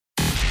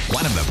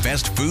One of the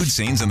best food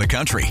scenes in the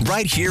country,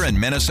 right here in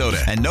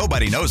Minnesota. And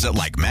nobody knows it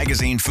like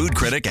magazine food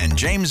critic and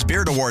James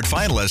Beard Award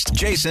finalist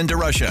Jason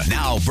DeRusha.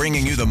 Now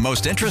bringing you the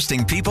most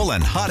interesting people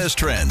and hottest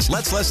trends.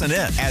 Let's listen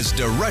in as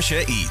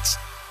DeRusha Eats.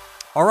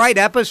 All right,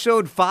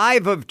 episode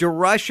 5 of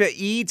DeRusha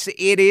Eats.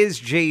 It is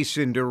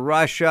Jason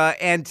DeRusha,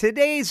 and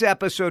today's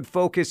episode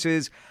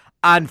focuses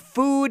on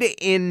food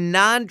in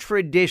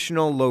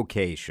non-traditional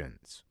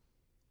locations.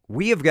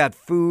 We have got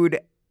food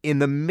in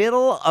the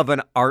middle of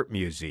an art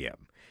museum.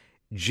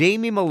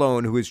 Jamie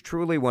Malone, who is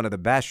truly one of the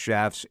best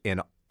chefs in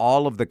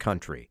all of the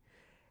country,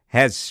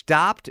 has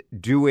stopped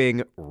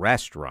doing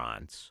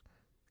restaurants,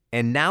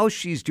 and now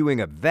she's doing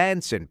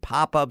events and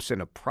pop-ups in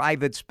a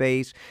private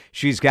space.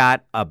 She's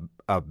got a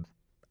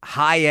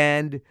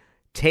high-end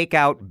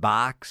takeout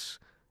box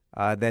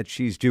that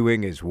she's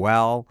doing as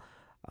well.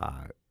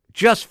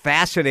 Just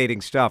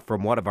fascinating stuff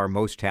from one of our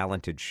most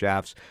talented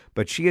chefs.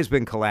 But she has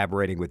been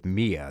collaborating with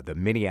MIA, the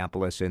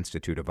Minneapolis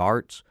Institute of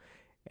Arts.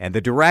 And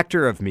the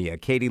director of MIA,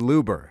 Katie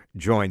Luber,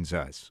 joins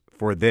us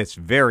for this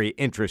very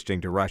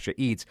interesting DeRusha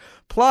Eats.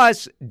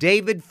 Plus,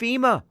 David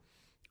Fhima,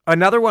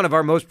 another one of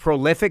our most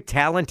prolific,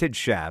 talented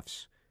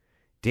chefs.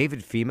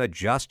 David Fhima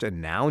just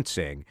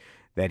announcing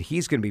that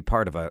he's going to be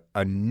part of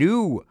a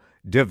new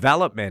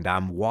development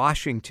on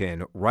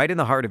Washington, right in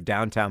the heart of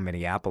downtown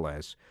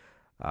Minneapolis.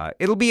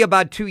 It'll be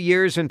about 2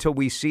 years until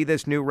we see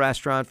this new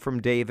restaurant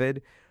from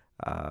David.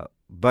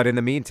 But in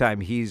the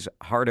meantime, he's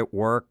hard at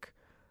work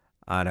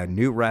on a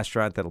new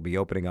restaurant that'll be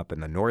opening up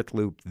in the North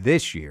Loop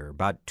this year,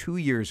 about 2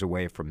 years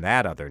away from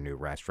that other new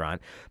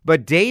restaurant.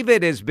 But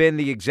David has been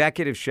the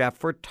executive chef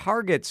for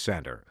Target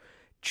Center,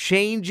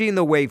 changing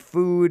the way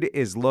food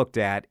is looked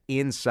at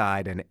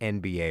inside an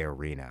NBA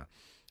arena.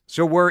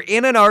 So we're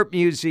in an art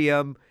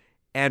museum,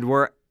 and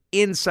we're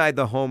inside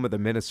the home of the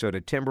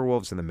Minnesota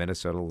Timberwolves and the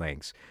Minnesota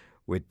Lynx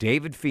with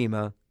David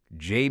Fhima,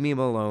 Jamie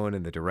Malone,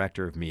 and the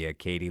director of MIA,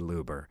 Katie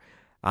Luber,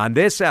 on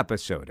this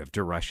episode of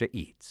DeRusha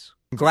Eats.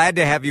 Glad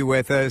to have you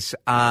with us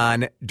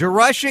on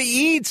DeRusha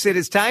Eats. It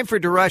is time for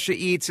DeRusha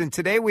Eats, and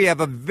today we have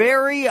a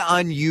very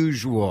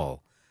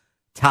unusual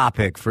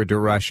topic for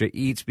DeRusha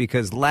Eats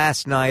because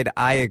last night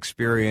I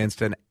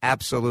experienced an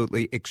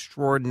absolutely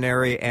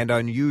extraordinary and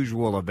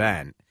unusual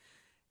event.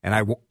 And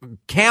I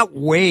can't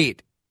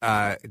wait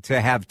to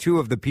have two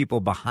of the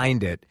people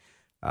behind it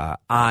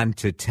on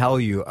to tell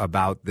you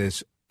about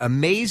this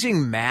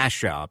amazing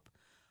mashup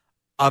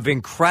of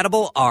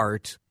incredible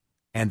art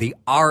and the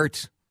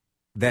art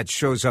that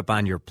shows up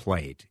on your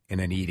plate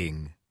in an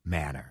eating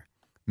manner.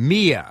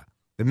 MIA,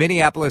 the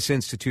Minneapolis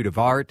Institute of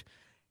Art,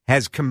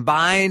 has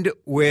combined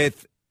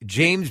with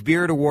James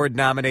Beard Award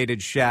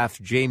nominated chef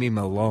Jamie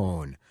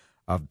Malone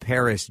of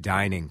Paris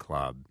Dining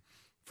Club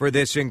for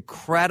this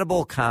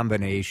incredible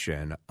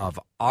combination of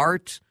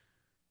art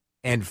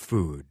and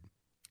food.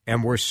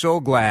 And we're so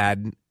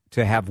glad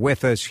to have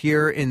with us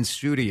here in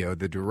studio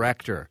the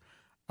director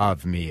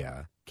of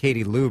MIA,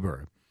 Katie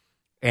Luber,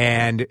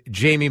 and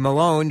Jamie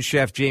Malone,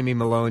 Chef Jamie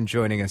Malone,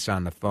 joining us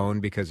on the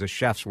phone because a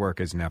chef's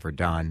work is never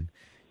done.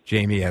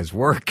 Jamie has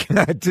work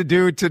to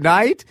do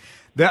tonight.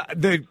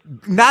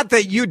 Not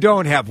that you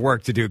don't have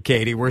work to do,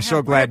 Katie. We're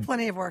so glad. We have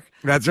plenty of work.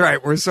 That's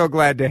right. We're so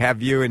glad to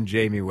have you and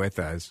Jamie with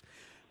us.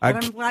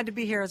 But I'm glad to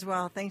be here as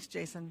well. Thanks,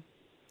 Jason.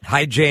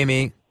 Hi,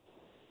 Jamie.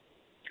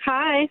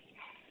 Hi.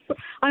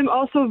 I'm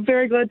also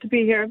very glad to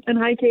be here. And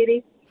hi,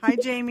 Katie. Hi,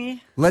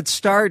 Jamie. Let's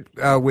start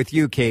with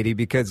you, Katie,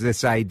 because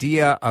this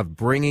idea of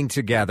bringing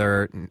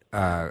together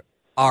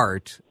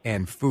art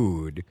and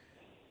food,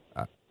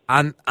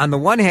 on the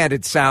one hand,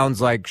 it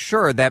sounds like,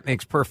 sure, that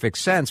makes perfect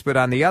sense. But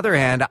on the other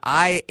hand,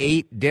 I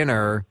ate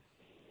dinner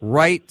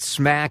right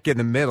smack in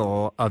the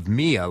middle of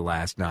MIA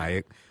last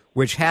night,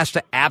 which has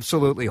to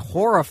absolutely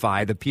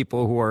horrify the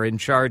people who are in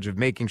charge of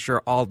making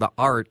sure all the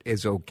art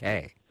is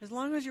okay. As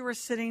long as you were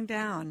sitting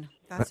down,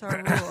 that's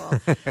our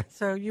rule.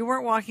 So you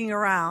weren't walking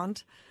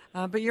around.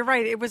 But you're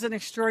right. It was an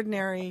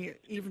extraordinary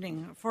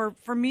evening for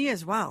me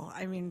as well.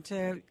 I mean,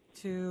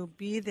 to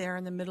be there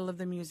in the middle of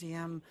the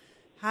museum,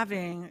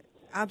 having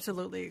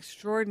absolutely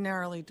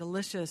extraordinarily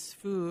delicious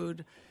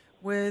food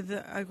with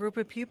a group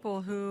of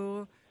people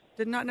who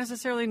did not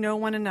necessarily know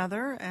one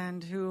another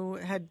and who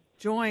had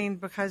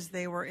joined because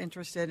they were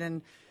interested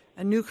in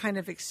a new kind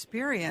of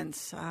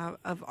experience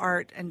of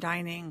art and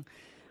dining.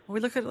 We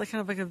look at it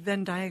kind of like a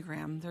Venn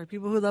diagram. There are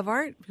people who love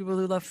art, people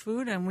who love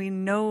food, and we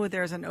know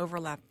there's an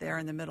overlap there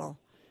in the middle.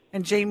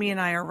 And Jamie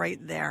and I are right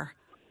there.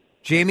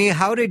 Jamie,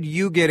 how did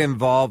you get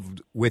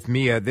involved with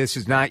MIA? This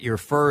is not your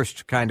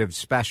first kind of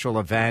special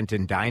event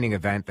and dining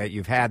event that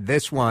you've had.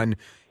 This one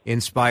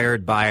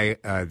inspired by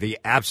the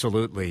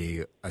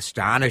absolutely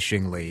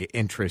astonishingly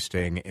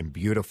interesting and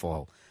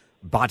beautiful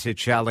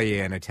Botticelli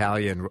and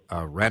Italian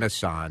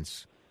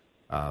Renaissance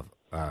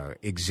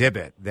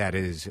exhibit that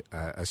is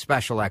a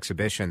special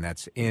exhibition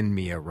that's in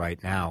MIA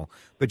right now.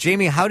 But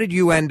Jamie, how did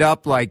you end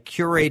up like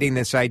curating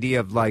this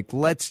idea of like,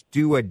 let's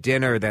do a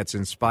dinner that's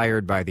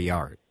inspired by the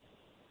art?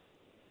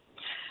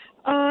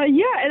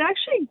 Yeah, it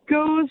actually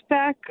goes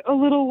back a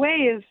little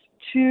ways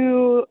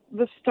to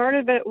the start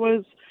of it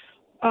was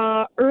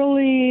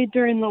early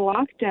during the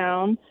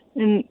lockdown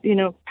and,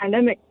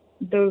 pandemic,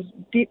 those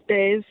deep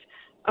days,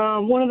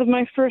 one of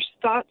my first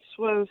thoughts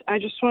was I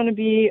just want to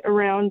be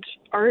around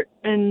art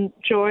and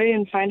joy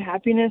and find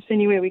happiness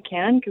any way we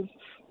can, because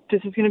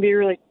this is going to be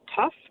really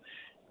tough.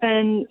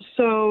 And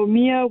so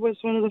Mia was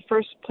one of the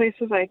first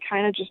places I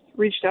kind of just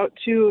reached out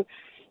to,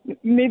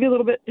 maybe a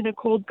little bit in a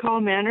cold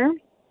call manner,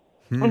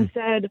 and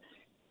said,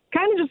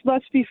 kind of just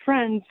let's be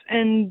friends.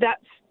 And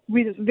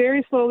we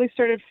very slowly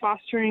started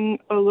fostering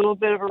a little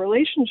bit of a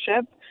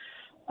relationship.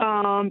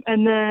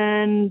 And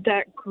then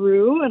that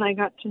grew, and I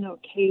got to know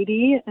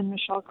Katie and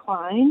Michelle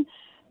Klein.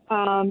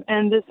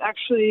 And this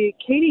actually,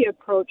 Katie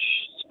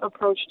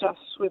approached us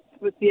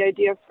with the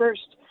idea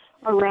first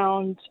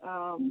around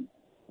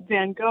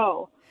Van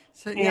Gogh.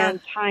 And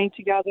tying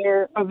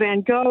together a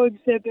Van Gogh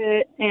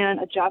exhibit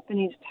and a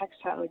Japanese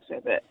textile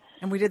exhibit.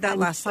 And we did that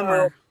last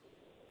summer.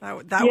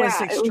 That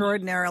was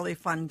extraordinarily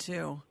fun,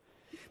 too.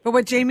 But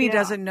what Jamie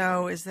doesn't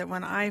know is that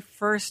when I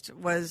first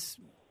was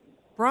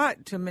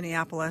brought to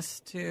Minneapolis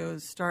to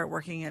start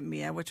working at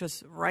Mia, which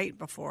was right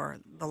before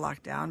the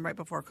lockdown, right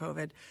before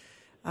COVID,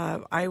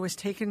 I was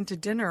taken to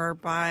dinner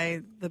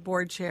by the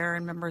board chair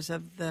and members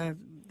of the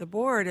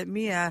board at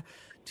Mia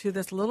to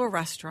this little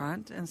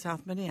restaurant in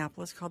South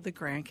Minneapolis called the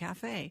Grand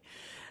Cafe.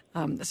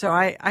 So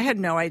I had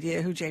no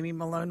idea who Jamie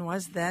Malone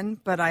was then,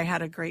 but I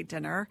had a great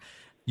dinner.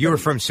 You were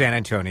from San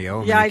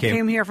Antonio. Yeah, I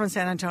came here from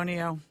San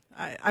Antonio.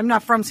 I'm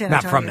not from San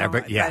Antonio. Not from there,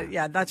 but yeah.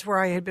 Yeah, that's where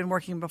I had been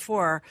working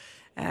before.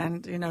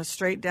 And,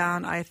 straight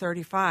down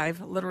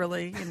I-35,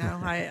 literally,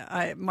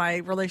 my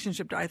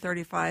relationship to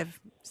I-35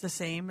 is the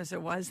same as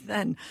it was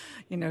then,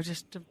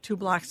 just 2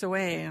 blocks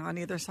away on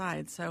either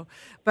side. So,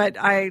 but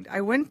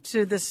I went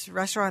to this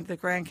restaurant, the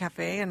Grand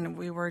Cafe, and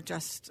we were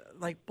just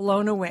like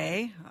blown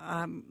away,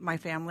 my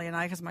family and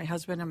I, because my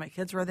husband and my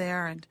kids were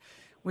there, and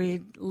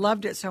we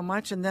loved it so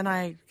much. And then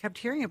I kept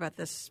hearing about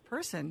this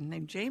person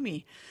named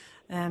Jamie.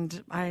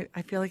 And I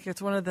feel like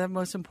it's one of the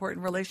most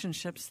important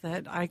relationships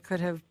that I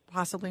could have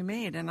possibly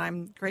made, and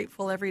I'm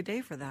grateful every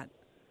day for that.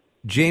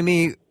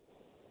 Jamie,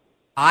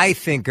 I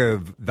think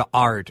of the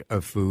art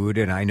of food,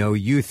 and I know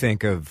you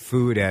think of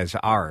food as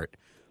art.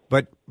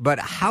 But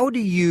how do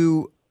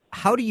you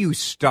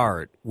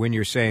start when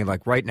you're saying,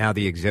 like, right now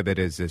the exhibit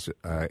is this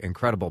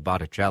incredible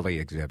Botticelli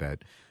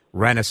exhibit,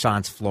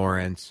 Renaissance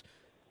Florence?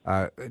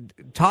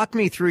 Talk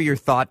me through your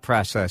thought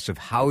process of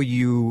how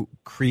you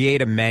create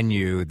a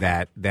menu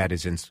that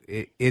is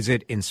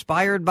it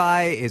inspired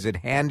by? Is it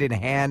hand in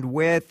hand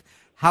with?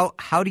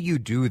 How do you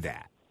do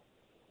that?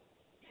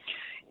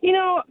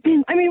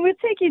 We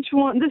take each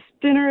one. This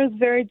dinner is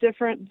very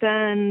different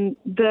than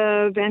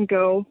the Van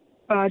Gogh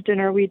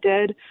dinner we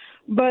did.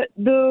 But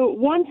the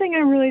one thing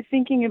I'm really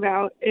thinking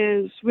about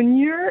is when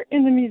you're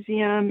in the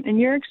museum and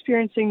you're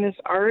experiencing this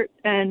art,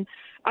 and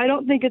I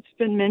don't think it's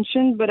been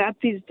mentioned, but at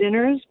these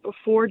dinners,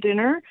 before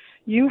dinner,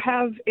 you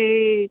have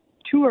a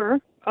tour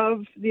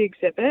of the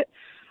exhibit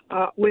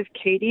with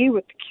Katie,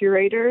 with the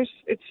curators.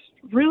 It's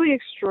really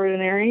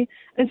extraordinary.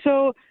 And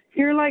so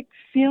you're like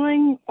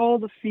feeling all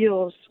the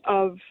feels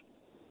of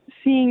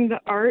seeing the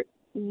art,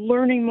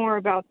 learning more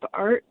about the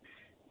art.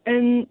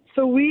 And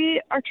so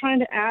we are trying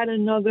to add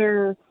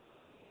another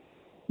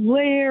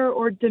layer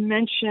or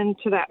dimension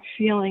to that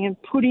feeling and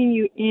putting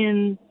you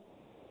in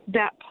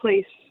that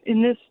place.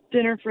 In this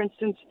dinner, for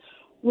instance,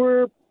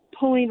 we're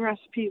pulling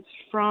recipes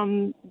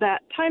from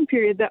that time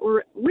period that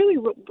were really,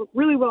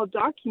 really well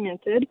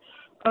documented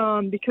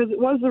because it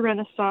was the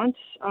Renaissance.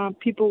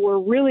 People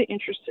were really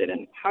interested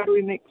in how do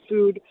we make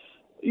food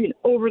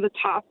over the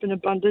top and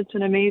abundant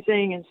and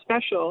amazing and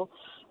special.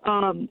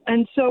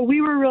 And so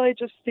we were really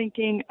just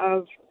thinking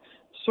of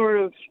sort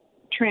of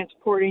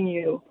transporting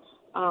you.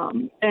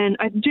 And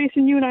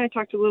Jason, you and I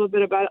talked a little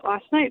bit about it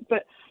last night,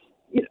 but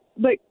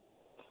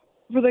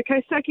for the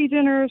kaiseki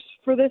dinners,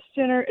 for this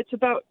dinner, it's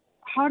about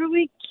how do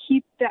we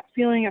keep that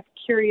feeling of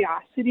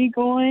curiosity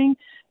going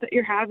that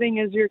you're having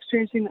as you're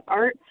experiencing the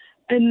art,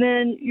 and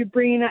then you're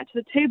bringing that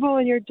to the table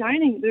and you're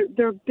dining.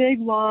 They're big,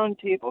 long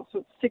tables, so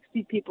it's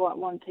 60 people at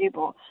one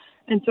table.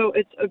 And so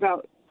it's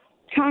about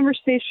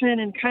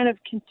conversation and kind of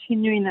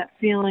continuing that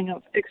feeling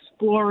of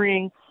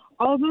exploring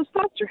all of those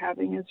thoughts you're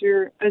having as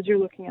you're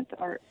looking at the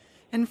art.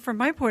 And from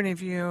my point of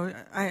view,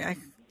 I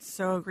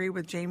so agree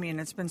with Jamie, and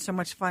it's been so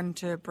much fun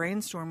to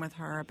brainstorm with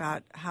her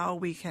about how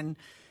we can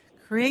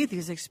create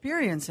these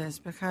experiences,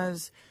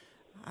 because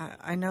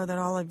I know that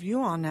all of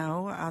you all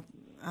know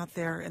out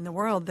there in the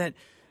world that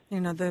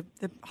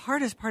the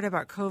hardest part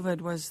about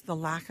COVID was the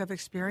lack of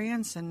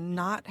experience and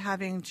not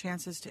having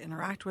chances to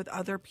interact with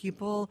other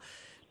people,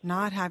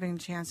 not having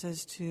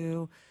chances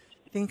to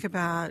think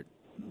about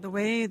the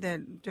way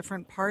that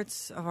different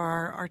parts of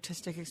our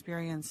artistic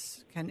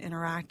experience can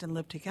interact and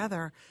live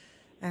together.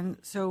 And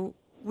so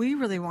we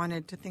really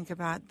wanted to think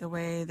about the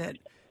way that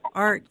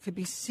art could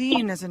be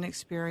seen as an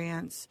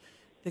experience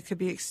that could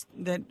be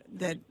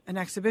that an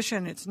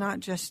exhibition. It's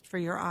not just for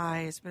your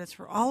eyes, but it's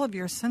for all of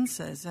your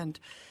senses. And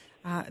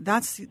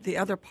that's the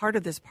other part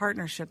of this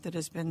partnership that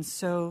has been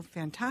so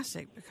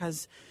fantastic,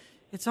 because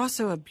it's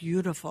also a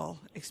beautiful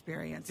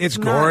experience. It's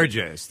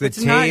gorgeous. The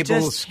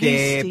tablescape,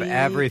 tasty.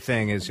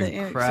 everything is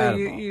incredible.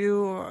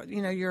 So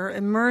you're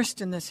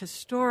immersed in this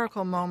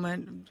historical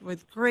moment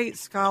with great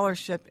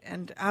scholarship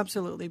and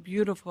absolutely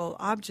beautiful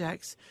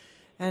objects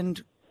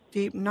and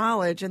deep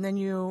knowledge, and then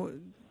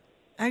you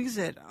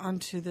exit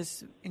onto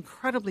this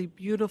incredibly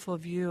beautiful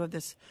view of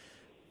this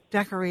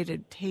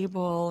decorated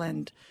table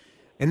and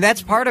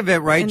that's part of it,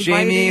 right,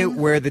 inviting. Jamie?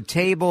 Where the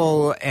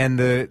table and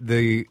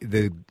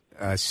the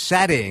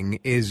setting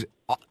is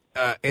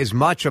as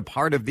much a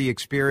part of the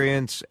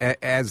experience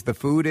as the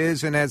food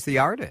is and as the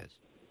art is.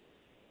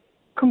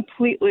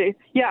 Completely.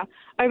 Yeah,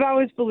 I've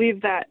always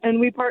believed that. And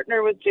we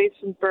partner with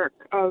Jason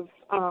Burke of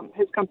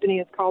his company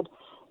is called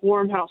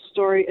Warm House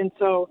Story. And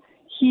so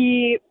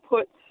he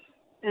puts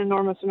an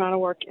enormous amount of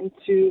work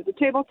into the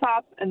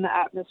tabletop and the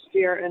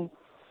atmosphere, and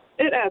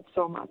it adds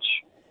so much.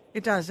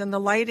 It does. And the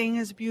lighting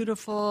is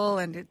beautiful,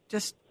 and it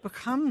just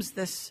becomes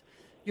this,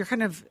 you're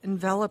kind of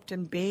enveloped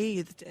and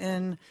bathed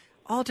in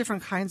all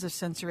different kinds of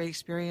sensory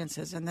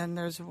experiences. And then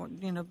there's,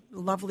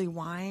 lovely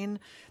wine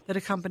that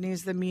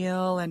accompanies the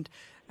meal, and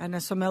a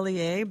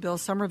sommelier, Bill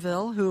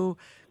Somerville, who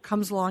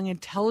comes along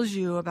and tells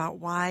you about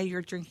why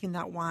you're drinking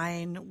that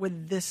wine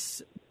with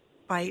this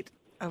bite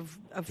of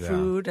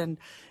food. And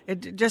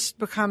it just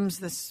becomes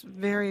this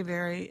very,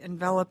 very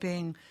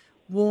enveloping,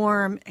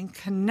 warm, and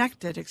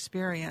connected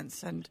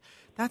experience. And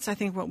that's, I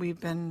think, what we've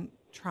been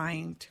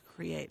trying to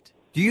create.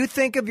 Do you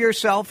think of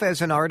yourself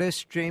as an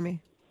artist,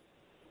 Jamie?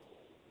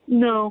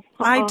 No.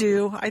 I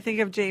do. I think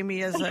of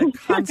Jamie as a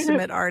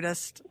consummate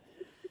artist.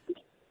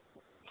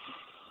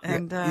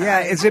 And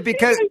is it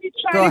because...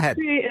 Go ahead.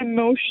 We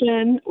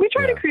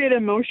try to create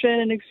emotion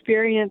and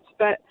experience,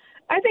 but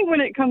I think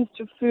when it comes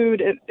to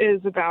food, it is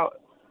about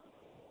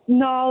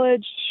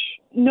knowledge,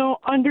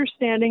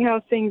 understanding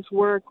how things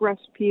work,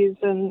 recipes,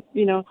 and,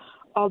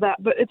 all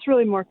that. But it's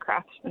really more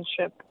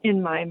craftsmanship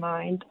in my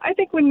mind. I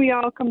think when we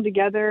all come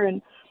together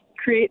and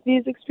create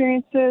these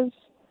experiences,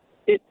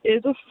 it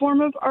is a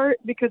form of art,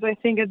 because I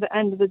think at the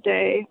end of the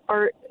day,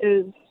 art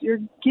is you're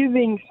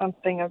giving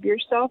something of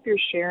yourself, you're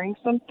sharing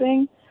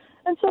something.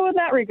 And so in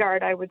that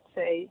regard, I would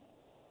say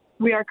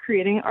we are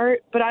creating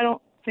art, but I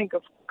don't think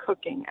of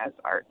cooking as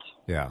art.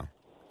 Yeah.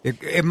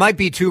 It might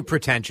be too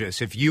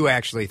pretentious if you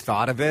actually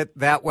thought of it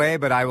that way,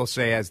 but I will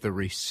say as the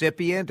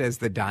recipient, as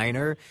the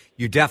diner,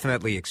 you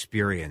definitely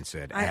experience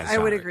it as I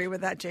would art. agree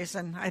with that,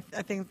 Jason. I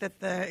think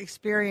that the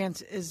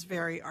experience is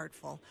very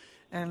artful.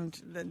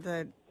 And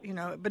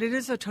but it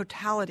is a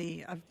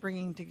totality of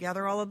bringing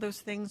together all of those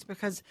things,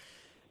 because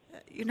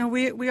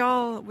we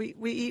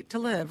eat to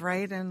live,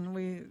 right?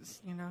 And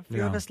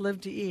few of us live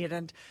to eat,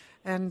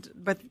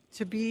 but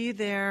to be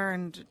there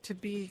and to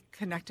be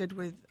connected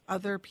with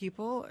other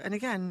people. And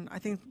again, I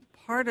think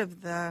part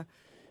of the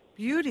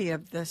beauty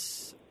of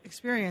this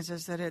experience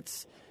is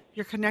that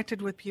you're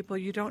connected with people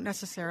you don't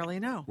necessarily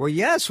know. Well,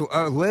 yes,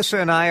 Alyssa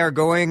and I are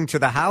going to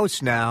the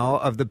house now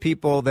of the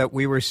people that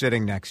we were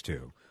sitting next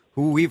to,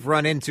 who we've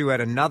run into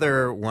at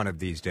another one of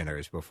these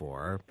dinners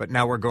before, but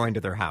now we're going to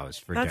their house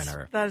for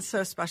dinner. That is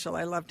so special.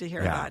 I love to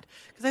hear that.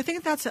 Because I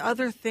think that's the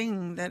other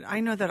thing that I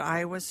know that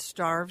I was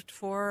starved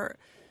for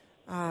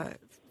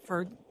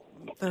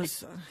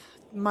those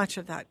much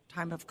of that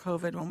time of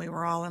COVID when we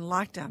were all in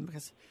lockdown,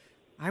 because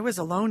I was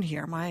alone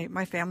here.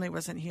 My family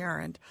wasn't here,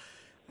 and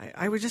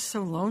I was just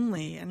so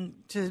lonely. And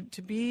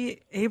to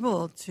be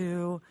able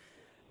to,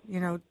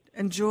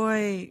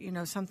 enjoy,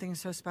 something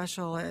so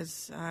special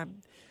as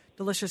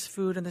delicious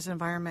food in this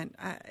environment,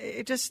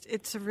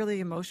 it's a really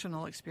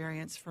emotional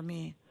experience for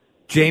me.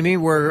 Jamie,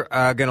 we're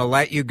going to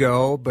let you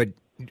go, but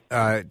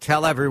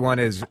tell everyone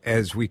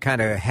as we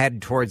kind of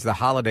head towards the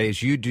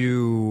holidays,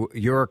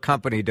 your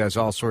company does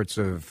all sorts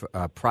of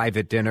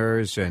private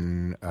dinners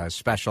and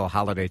special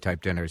holiday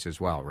type dinners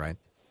as well, right?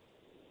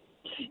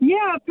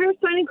 Yeah, Paris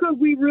Dining Club,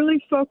 we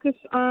really focus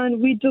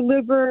we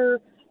deliver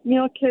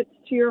meal kits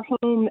to your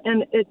home,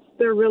 and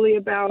they're really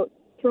about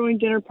throwing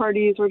dinner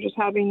parties or just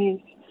having these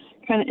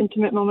kind of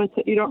intimate moments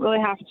that you don't really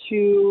have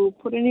to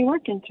put any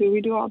work into. We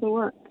do all the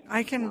work.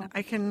 I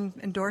can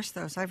endorse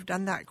those. I've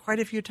done that quite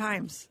a few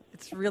times.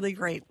 It's really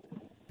great.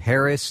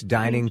 Paris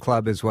Dining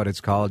Club is what it's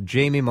called.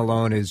 Jamie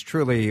Malone is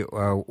truly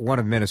one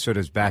of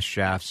Minnesota's best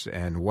chefs,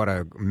 and what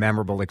a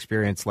memorable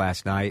experience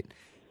last night.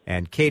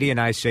 And Katie and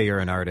I say you're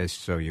an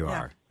artist, so you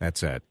are.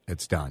 That's it.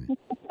 It's done.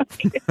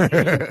 All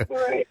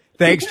right.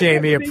 Thanks,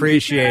 Jamie.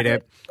 Appreciate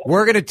it.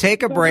 We're going to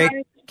take a break.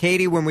 Bye-bye.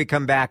 Katie, when we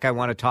come back, I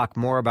want to talk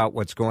more about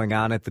what's going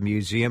on at the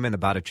museum and the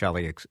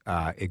Botticelli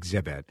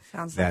exhibit.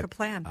 Sounds like a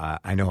plan.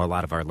 I know a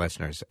lot of our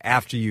listeners,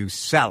 after you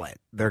sell it,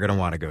 they're going to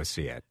want to go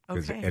see it.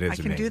 Okay, it is I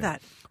can amazing. do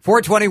that.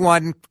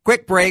 421,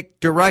 quick break.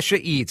 DeRusha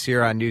Eats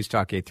here on News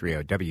Talk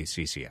 830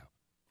 WCCO.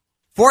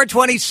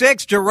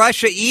 426,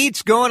 DeRusha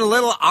Eats, going a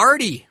little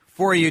arty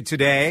for you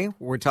today.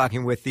 We're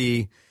talking with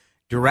the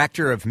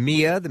director of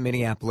MIA, the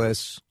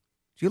Minneapolis.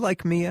 Do you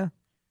like MIA?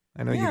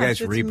 I know you Yes,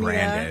 guys it's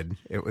rebranded. Mia.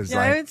 It was Yeah,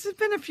 like it's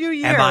been a few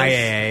years.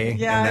 MIA.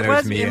 Yeah, and then it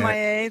was Mia.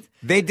 MIA.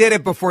 They did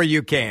it before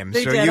you came,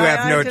 They so did. you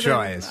have no didn't-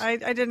 choice. I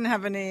didn't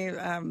have any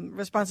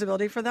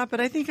responsibility for that,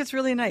 but I think it's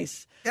really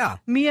nice. Yeah.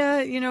 Mia,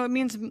 it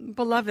means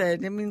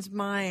beloved. It means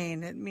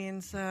mine. It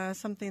means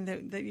something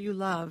that you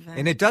love.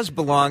 And it does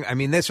belong. I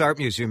mean, this art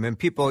museum, and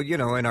people,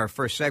 in our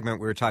first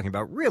segment, we were talking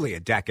about really a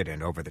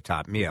decadent,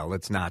 over-the-top meal.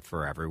 It's not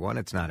for everyone.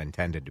 It's not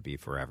intended to be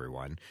for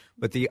everyone.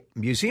 But the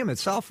museum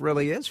itself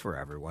really is for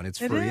everyone. It's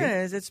free. It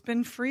is. It's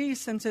been free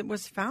since it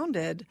was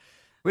founded.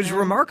 Which is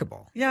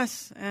remarkable.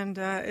 Yes, and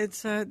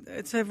it's a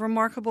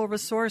remarkable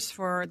resource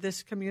for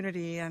this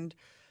community, and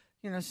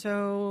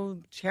so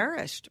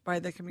cherished by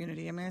the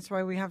community. I mean, that's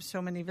why we have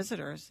so many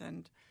visitors,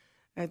 and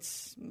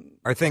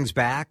Are things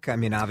back? I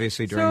mean,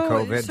 obviously during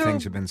COVID,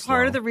 things have been slow.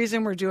 Part of the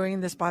reason we're doing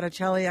this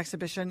Botticelli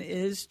exhibition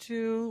is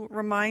to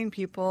remind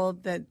people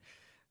that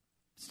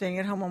staying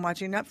at home and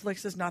watching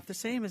Netflix is not the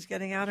same as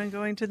getting out and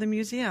going to the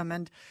museum.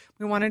 And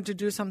we wanted to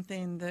do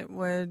something that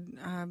would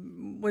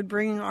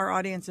bring our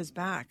audiences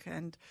back.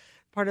 And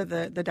part of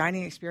the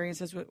dining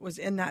experiences was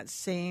in that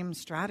same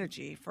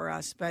strategy for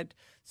us. But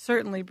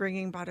certainly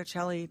bringing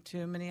Botticelli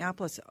to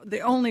Minneapolis,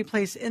 the only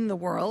place in the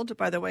world,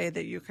 by the way,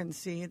 that you can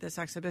see this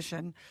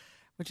exhibition,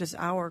 which is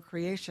our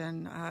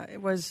creation,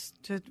 it was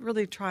to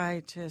really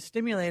try to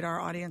stimulate our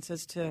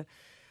audiences to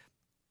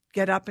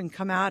get up and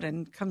come out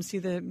and come see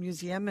the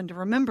museum and to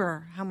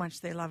remember how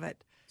much they love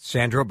it.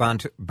 Sandro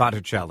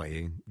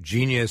Botticelli,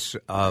 genius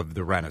of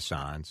the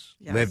Renaissance,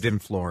 Yes. lived in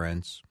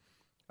Florence.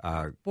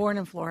 Born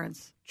in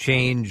Florence.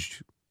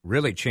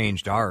 Really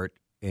changed art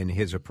in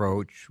his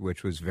approach,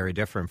 which was very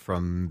different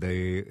from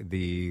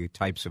the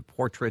types of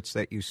portraits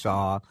that you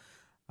saw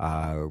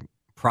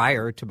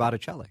prior to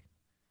Botticelli.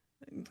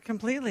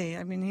 Completely.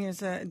 I mean, he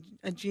is a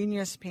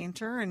genius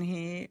painter, and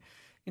he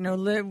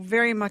lived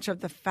very much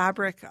of the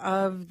fabric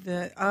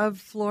of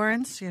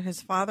Florence.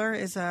 His father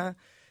is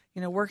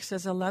works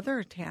as a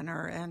leather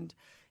tanner, and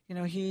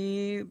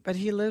he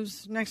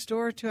lives next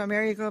door to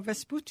Amerigo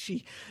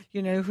Vespucci,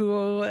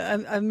 who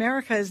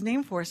America is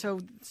named for. So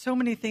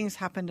many things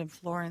happened in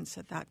Florence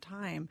at that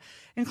time,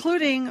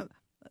 including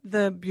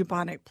the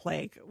bubonic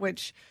plague,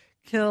 which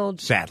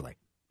killed. Sadly.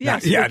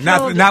 Yes,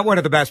 not one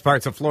of the best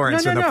parts of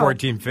Florence in the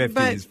 1450s,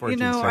 but,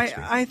 1460s.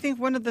 I think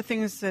one of the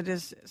things that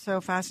is so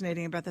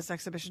fascinating about this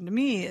exhibition to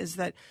me is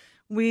that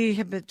we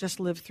have just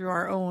lived through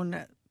our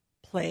own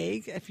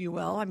plague, if you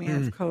will, of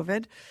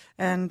COVID,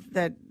 and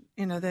but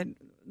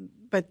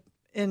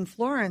in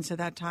Florence at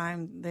that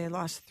time, they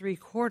lost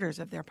 3/4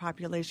 of their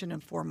population in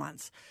 4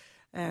 months,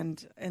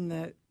 and in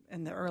the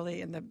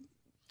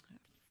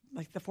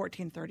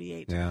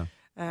 1438, Yeah.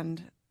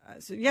 and.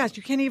 So yes,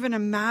 you can't even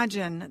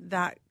imagine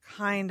that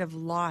kind of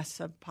loss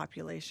of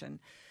population.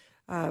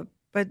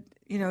 But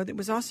it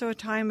was also a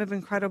time of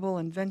incredible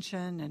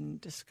invention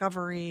and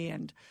discovery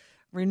and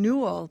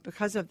renewal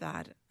because of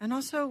that, and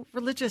also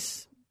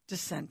religious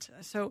dissent.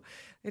 So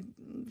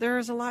there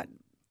is a lot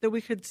that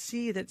we could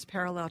see that's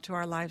parallel to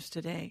our lives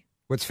today.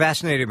 What's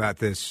fascinating about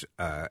this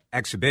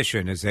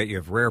exhibition is that you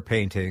have rare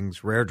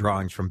paintings, rare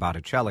drawings from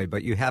Botticelli,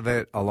 but you have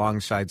it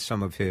alongside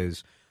some of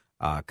his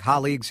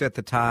colleagues at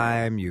the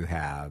time. You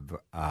have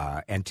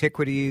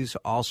antiquities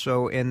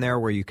also in there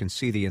where you can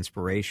see the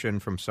inspiration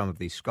from some of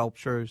these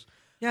sculptures.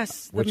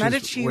 Yes, which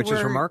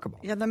is remarkable.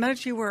 Yeah, the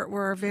Medici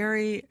were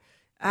very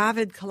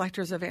avid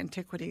collectors of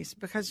antiquities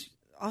because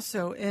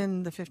also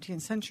in the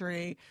 15th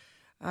century,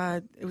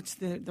 it's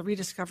the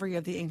rediscovery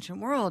of the ancient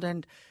world,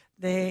 and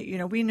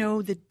we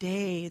know the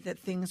day that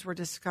things were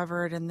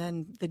discovered, and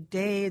then the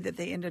day that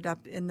they ended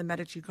up in the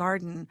Medici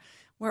garden,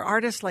 where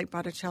artists like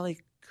Botticelli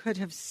could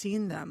have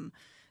seen them.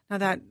 Now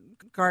that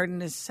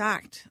garden is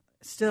sacked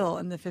still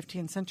in the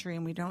 15th century,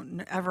 and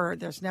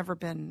there's never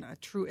been a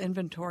true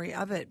inventory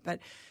of it, but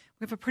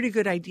we have a pretty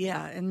good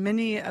idea. And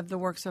many of the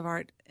works of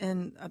art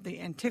of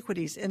the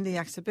antiquities in the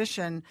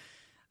exhibition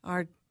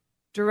are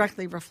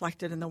directly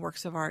reflected in the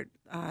works of art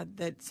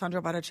that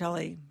Sandro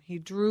Botticelli, he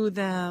drew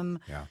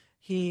them,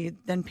 he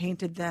then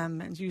painted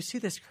them, and you see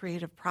this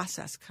creative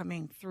process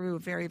coming through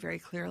very, very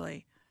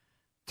clearly.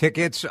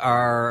 Tickets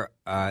are,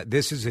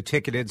 this is a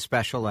ticketed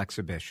special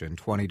exhibition,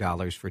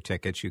 $20 for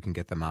tickets. You can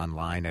get them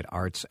online at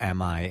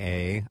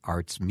artsmia.org.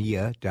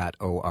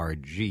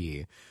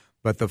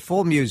 But the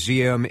full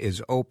museum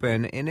is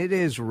open, and it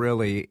is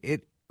really,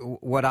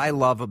 what I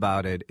love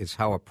about it is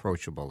how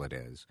approachable it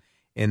is,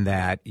 in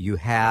that you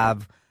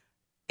have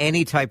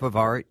any type of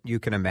art you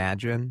can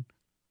imagine,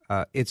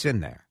 it's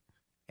in there.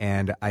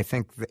 And I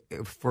think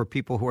for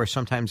people who are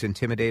sometimes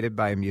intimidated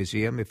by a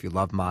museum, if you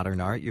love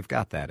modern art, you've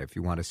got that. If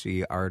you want to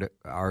see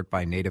art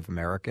by Native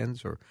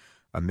Americans or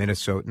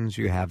Minnesotans,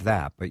 you have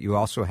that. But you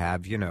also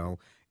have,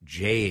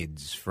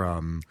 jades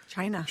from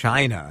China.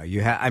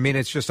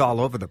 It's just all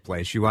over the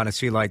place. You want to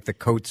see like the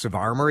coats of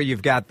armor,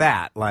 you've got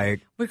that.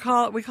 Like we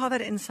call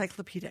that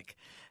encyclopedic.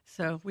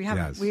 So we have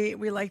Yes.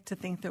 we like to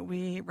think that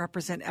we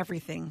represent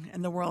everything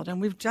in the world, and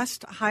we've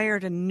just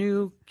hired a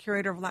new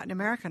curator of Latin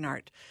American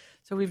art.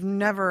 So we've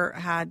never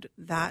had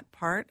that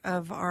part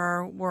of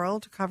our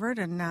world covered,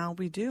 and now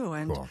we do.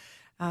 And Cool.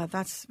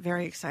 that's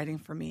very exciting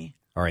for me.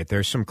 All right,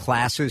 there's some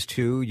classes,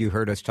 too. You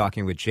heard us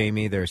talking with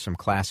Jamie. There's some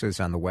classes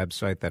on the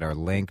website that are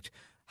linked.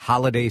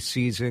 Holiday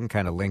season,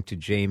 kind of linked to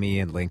Jamie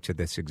and linked to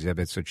this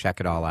exhibit. So check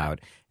it all out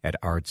at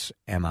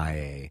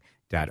artsmia.org.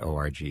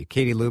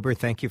 Katie Luber,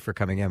 thank you for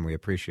coming in. We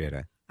appreciate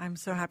it. I'm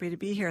so happy to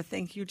be here.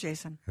 Thank you,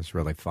 Jason. It's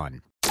really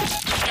fun.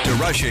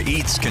 DeRusha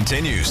Eats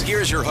continues.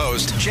 Here's your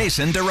host,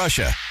 Jason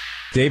DeRusha.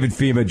 David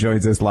Fhima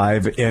joins us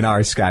live in our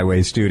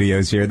Skyway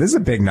studios here. This is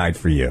a big night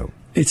for you.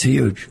 It's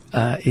huge.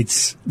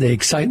 It's the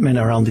excitement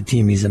around the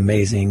team is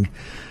amazing.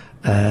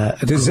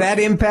 Does that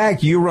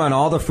impact? You run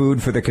all the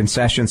food for the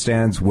concession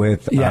stands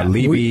with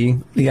Levy.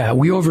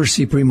 We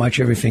oversee pretty much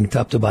everything,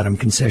 top to bottom,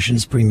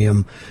 concessions,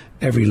 premium,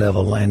 every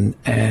level,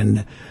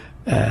 and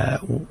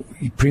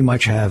we pretty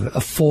much have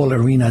a full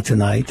arena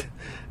tonight.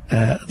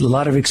 A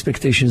lot of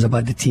expectations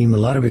about the team, a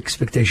lot of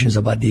expectations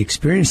about the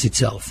experience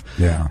itself.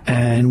 Yeah.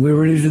 And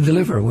we're ready to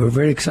deliver. We're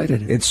very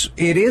excited.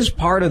 It is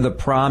part of the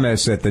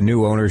promise that the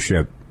new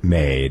ownership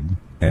made.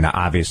 And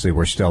obviously,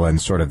 we're still in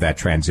sort of that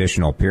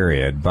transitional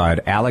period.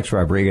 But Alex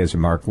Rodriguez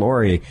and Mark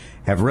Laurie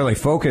have really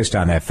focused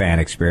on that fan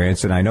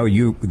experience. And I know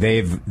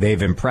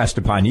they've impressed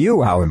upon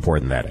you how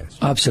important that is.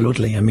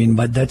 Absolutely. I mean,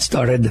 but that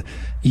started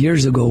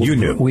years ago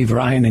with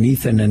Ryan and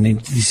Ethan. And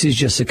this is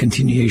just a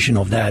continuation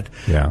of that.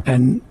 Yeah.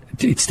 And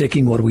it's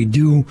taking what we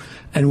do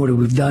and what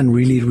we've done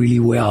really, really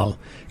well.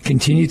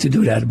 Continue to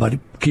do that, but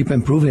keep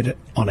improving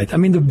on it. I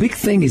mean, the big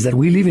thing is that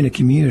we live in a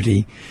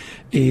community,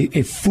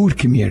 a food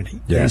community.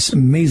 Yes. There's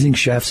amazing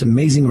chefs,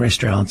 amazing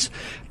restaurants.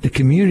 The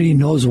community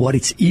knows what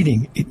it's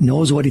eating. It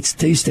knows what it's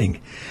tasting.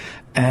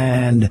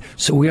 And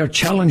so we are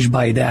challenged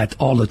by that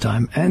all the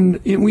time. And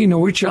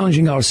we're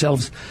challenging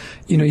ourselves.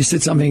 You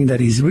said something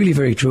that is really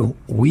very true.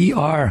 We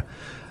are,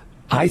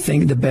 I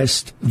think, the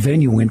best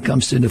venue when it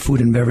comes to the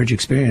food and beverage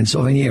experience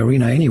of any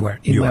arena anywhere,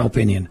 in my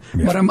opinion.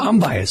 Yeah. But I'm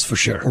biased for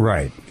sure.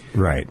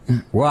 Right.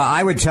 Well,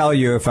 I would tell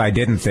you if I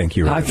didn't think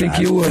you were. I think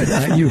you would.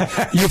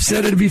 You've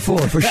said it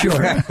before, for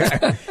sure.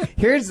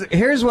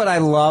 Here's what I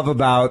love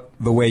about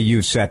the way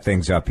you set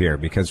things up here,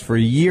 because for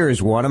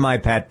years, one of my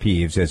pet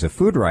peeves as a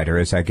food writer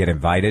is I get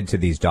invited to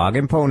these dog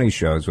and pony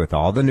shows with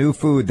all the new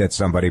food that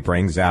somebody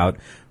brings out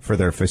for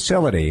their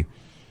facility,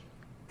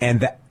 and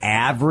the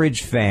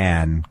average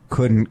fan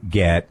couldn't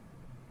get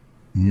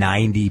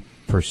 90%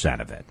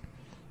 of it.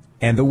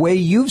 And the way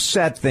you've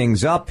set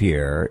things up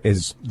here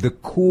is the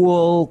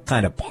cool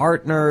kind of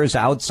partners,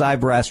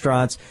 outside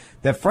restaurants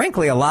that,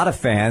 frankly, a lot of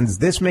fans,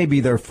 this may be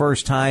their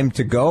first time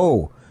to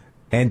go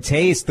and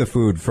taste the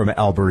food from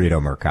El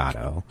Burrito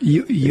Mercado.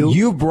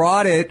 You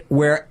brought it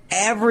where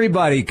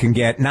everybody can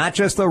get, not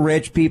just the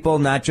rich people,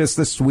 not just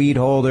the suite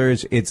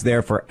holders. It's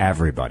there for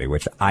everybody,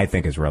 which I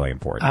think is really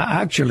important.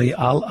 Actually,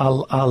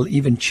 I'll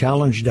even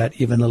challenge that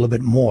even a little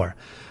bit more.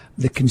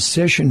 The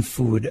concession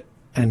food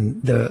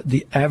and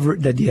the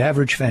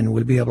average fan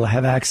will be able to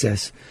have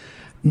access.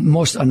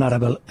 Most are not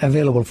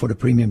available for the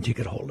premium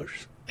ticket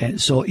holders. And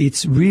so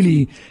it's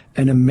really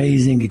an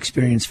amazing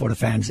experience for the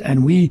fans.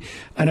 And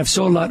I've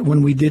saw a lot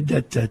when we did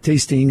that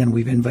tasting and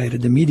we've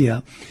invited the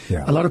media.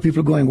 Yeah. A lot of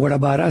people going, what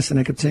about us? And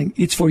I kept saying,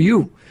 it's for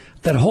you.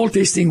 That whole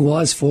tasting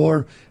was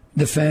for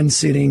the fans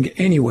sitting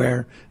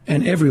anywhere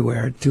and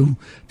everywhere to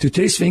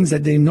taste things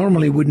that they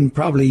normally wouldn't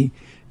probably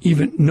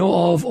even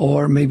know of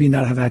or maybe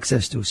not have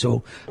access to.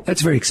 So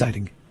that's very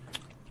exciting.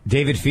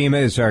 David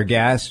Fhima is our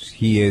guest.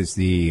 He is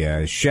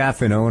the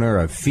chef and owner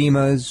of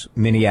Fhima's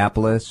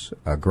Minneapolis,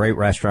 a great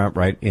restaurant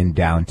right in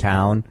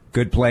downtown.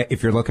 Good play.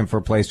 If you're looking for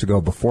a place to go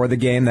before the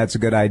game, that's a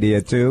good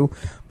idea too.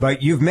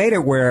 But you've made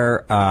it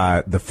where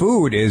the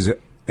food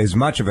is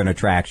much of an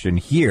attraction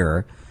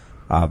here.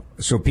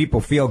 So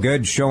people feel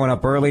good showing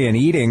up early and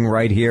eating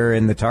right here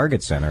in the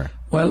Target Center.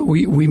 Well,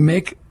 we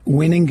make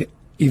winning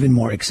even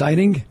more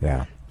exciting.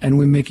 Yeah. And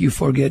we make you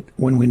forget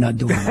when we're not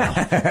doing well.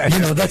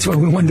 That's what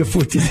we want the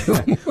food to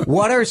do.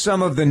 What are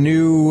some of the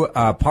new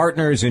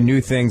partners and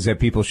new things that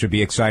people should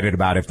be excited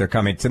about if they're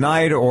coming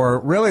tonight? Or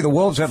really, the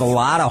Wolves have a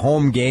lot of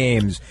home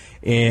games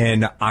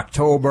in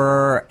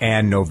October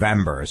and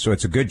November, so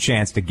it's a good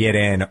chance to get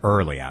in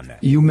early on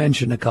that. You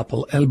mentioned a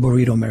couple, El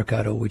Burrito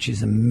Mercado, which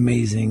is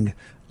amazing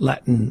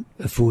Latin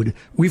food.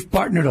 We've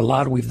partnered a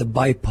lot with the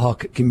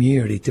BIPOC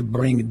community to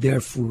bring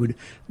their food,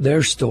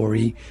 their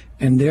story,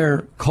 and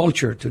their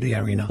culture to the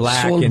arena.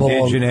 Black,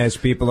 indigenous,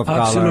 people of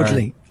color.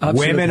 Absolutely.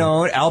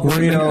 Women-owned. El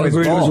Burrito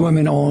is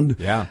women-owned.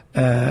 Yeah.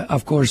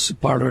 Of course,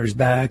 Parlor is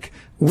back.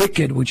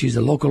 Wicked, which is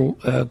a local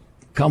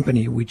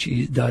company which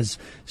does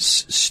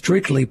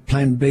strictly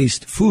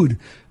plant-based food.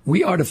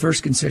 We are the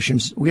first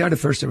concessions. We are the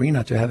first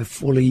arena to have a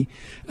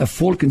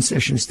full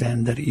concession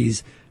stand that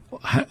is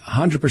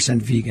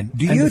 100% vegan.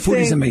 The food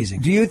is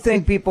amazing. Do you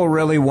think people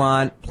really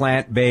want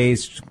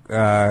plant-based,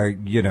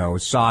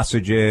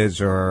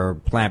 sausages or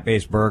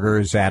plant-based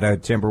burgers at a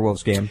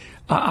Timberwolves game?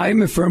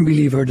 I'm a firm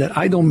believer that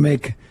I don't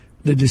make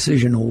the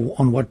decision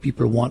on what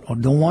people want or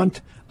don't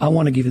want. I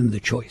want to give them the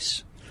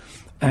choice.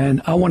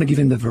 And I want to give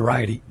them the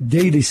variety.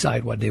 They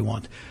decide what they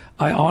want.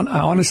 I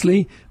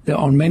honestly, there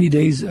are many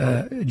days,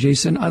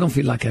 Jason, I don't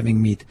feel like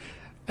having meat.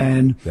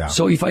 And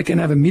so if I can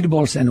have a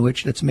meatball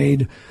sandwich that's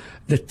made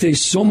that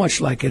tastes so much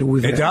like it.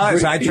 It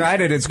does. I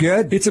tried it. It's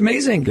good. It's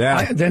amazing.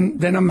 Yeah.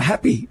 Then I'm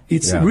happy.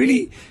 It's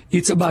really,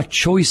 it's about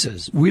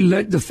choices. We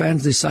let the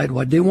fans decide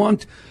what they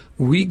want.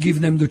 We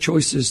give them the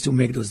choices to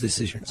make those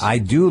decisions. I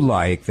do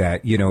like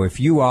that, if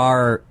you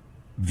are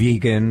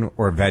vegan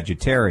or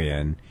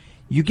vegetarian,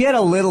 you get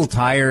a little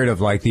tired of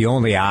the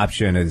only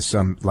option is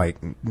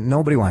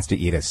nobody wants to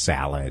eat a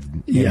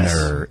salad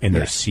in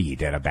their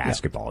seat at a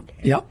basketball game.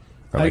 Yeah.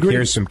 Or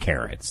here's some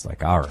carrots.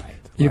 All right.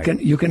 You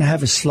can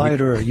have a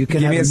slider. You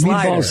can have a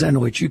meatball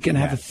sandwich. You can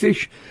have a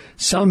fish,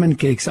 salmon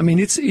cakes. I mean,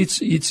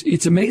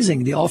 it's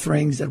amazing the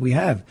offerings that we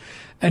have,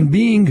 and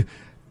being,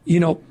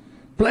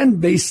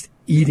 plant-based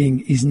eating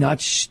is not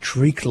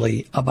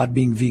strictly about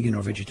being vegan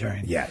or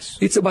vegetarian. Yes,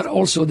 it's about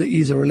also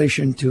is a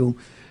relation to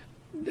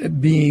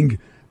being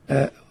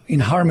in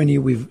harmony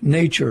with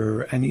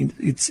nature, and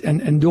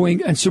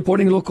and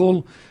supporting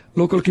local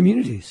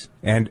communities.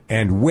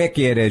 And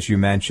Wicked, as you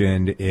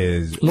mentioned,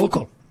 is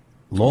local.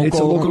 It's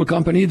a local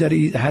company that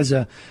has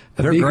a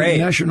big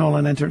national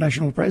and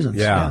international presence.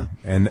 Yeah.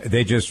 And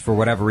they just, for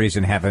whatever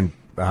reason, haven't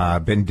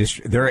been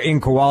they're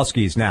in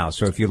Kowalski's now.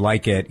 So if you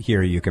like it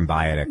here, you can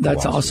buy it at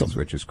Kowalski's. That's awesome.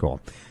 Which is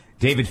cool.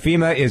 David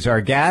Fhima is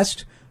our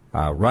guest,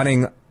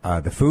 running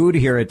the food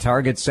here at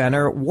Target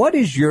Center. What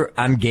is your,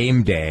 on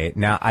game day,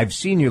 now I've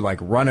seen you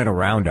running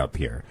around up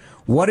here.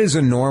 What is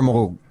a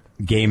normal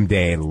game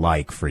day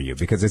like for you?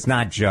 Because it's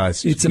not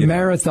just... It's a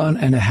marathon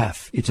and a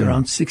half. It's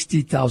around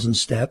 60,000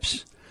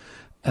 steps.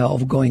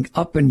 Of going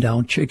up and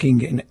down,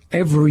 checking in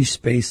every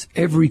space,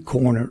 every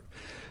corner,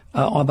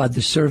 about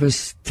the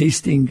service,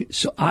 tasting.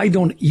 So I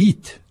don't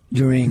eat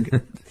during.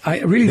 I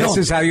really don't. This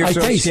is how you're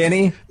so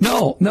skinny?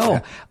 No.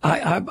 Yeah.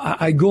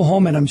 I go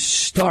home and I'm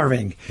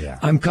starving. Yeah.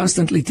 I'm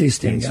constantly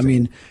tasting. I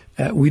mean,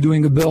 we're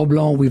doing a beurre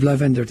blanc with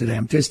lavender today.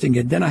 I'm tasting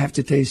it. Then I have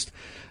to taste.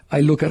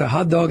 I look at a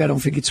hot dog. I don't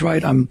think it's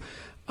right. I'm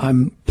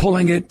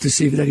pulling it to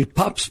see that it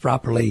pops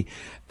properly,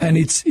 and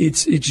it's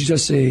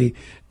just a.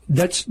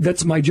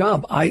 That's my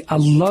job. I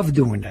love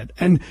doing that.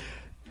 And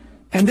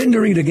then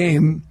during the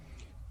game,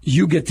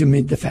 you get to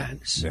meet the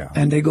fans. Yeah.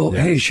 And they go,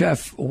 hey,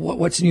 chef,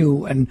 what's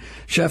new? And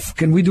chef,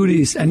 can we do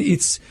this? And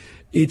it's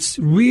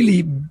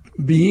really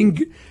being,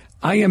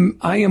 I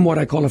am what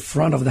I call a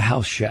front of the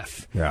house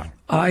chef. Yeah.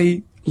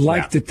 I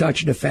like to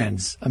touch the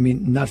fans. I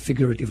mean, not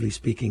figuratively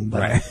speaking,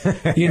 but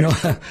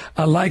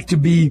I like to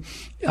be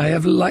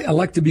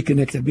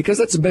connected, because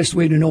that's the best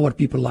way to know what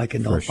people like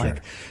and don't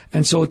like.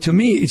 And so to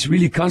me, it's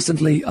really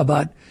constantly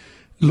about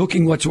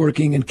looking what's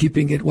working and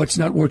keeping it, what's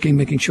not working,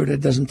 making sure that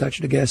it doesn't touch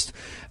the guest,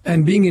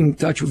 and being in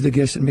touch with the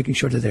guests and making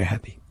sure that they're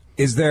happy.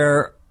 Is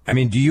there,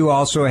 do you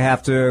also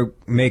have to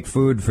make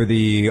food for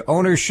the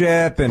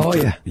ownership? And Oh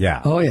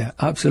yeah,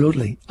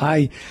 absolutely.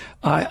 I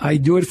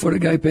do it for the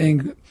guy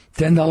paying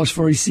 $10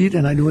 for his seat,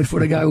 and I do it for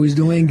the guy who's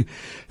paying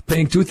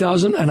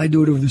 $2,000, and I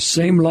do it with the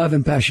same love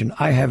and passion.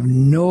 I have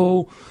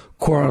no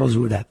quarrels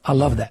with that. I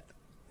love that.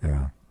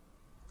 Yeah.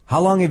 How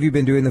long have you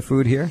been doing the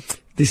food here?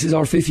 This is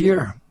our 5th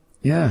year.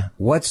 Yeah.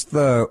 What's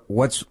the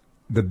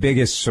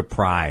biggest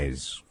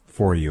surprise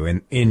for you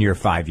in your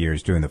 5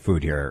 years doing the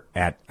food here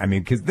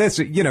because this,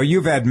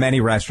 you've had many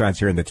restaurants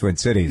here in the Twin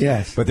Cities.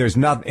 Yes. But there's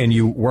nothing, and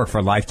you work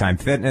for Lifetime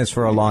Fitness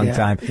for a long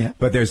time. Yeah.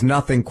 But there's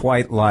nothing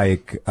quite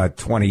like a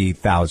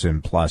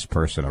 20,000 plus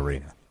person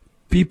arena.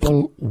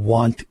 People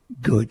want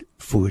good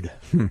food.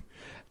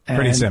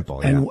 Pretty simple.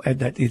 And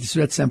it's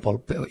that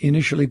simple.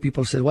 Initially,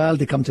 people said, well,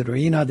 they come to the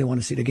arena, they want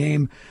to see the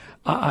game.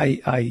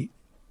 I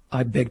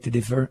beg to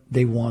differ.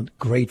 They want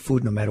great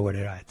food no matter where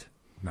they're at.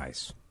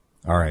 Nice.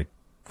 All right.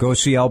 Go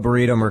see El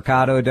Burrito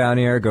Mercado down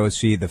here. Go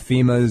see the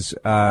Fhima's.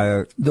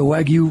 The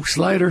Wagyu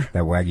slider.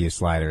 That Wagyu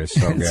slider is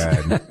so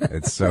good.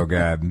 It's so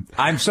good.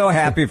 I'm so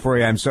happy for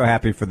you. I'm so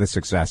happy for the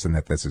success and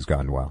that this has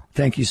gone well.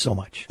 Thank you so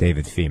much.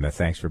 David Fhima,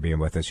 thanks for being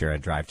with us here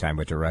at Drive Time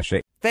with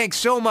DeRusha. Thanks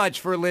so much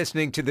for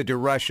listening to the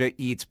DeRusha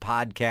Eats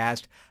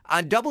podcast.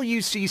 On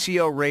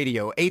WCCO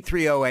Radio,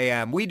 830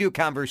 AM, we do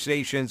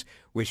conversations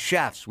with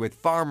chefs, with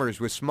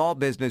farmers, with small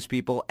business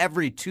people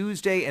every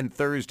Tuesday and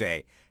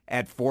Thursday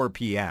at 4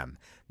 p.m.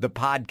 The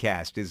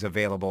podcast is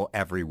available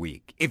every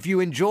week. If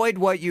you enjoyed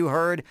what you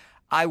heard,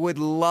 I would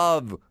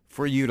love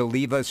for you to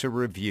leave us a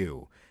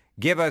review.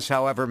 Give us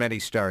however many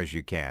stars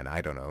you can. I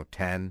don't know,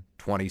 10,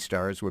 20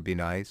 stars would be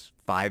nice,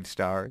 5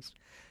 stars.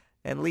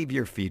 And leave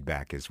your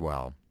feedback as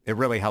well. It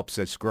really helps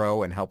us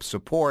grow and helps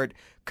support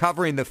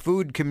covering the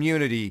food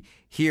community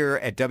here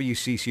at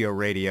WCCO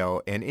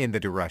Radio and in the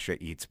DeRusha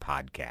Eats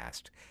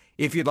podcast.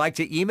 If you'd like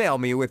to email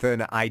me with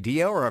an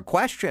idea or a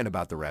question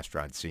about the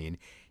restaurant scene,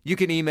 you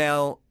can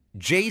email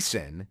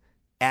Jason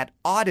at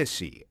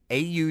Odyssey,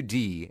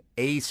 AUDACY.com.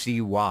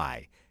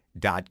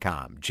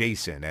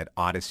 Jason at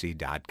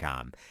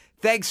Odyssey.com.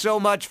 Thanks so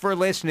much for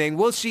listening.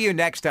 We'll see you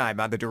next time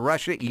on the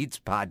DeRusha Eats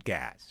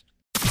podcast.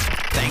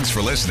 Thanks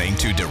for listening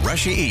to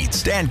DeRusha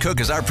Eats. Dan Cook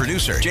is our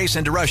producer.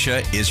 Jason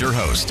DeRusha is your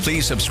host.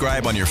 Please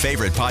subscribe on your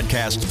favorite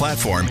podcast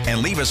platform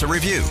and leave us a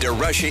review.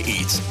 DeRusha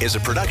Eats is a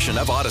production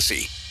of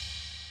Odyssey.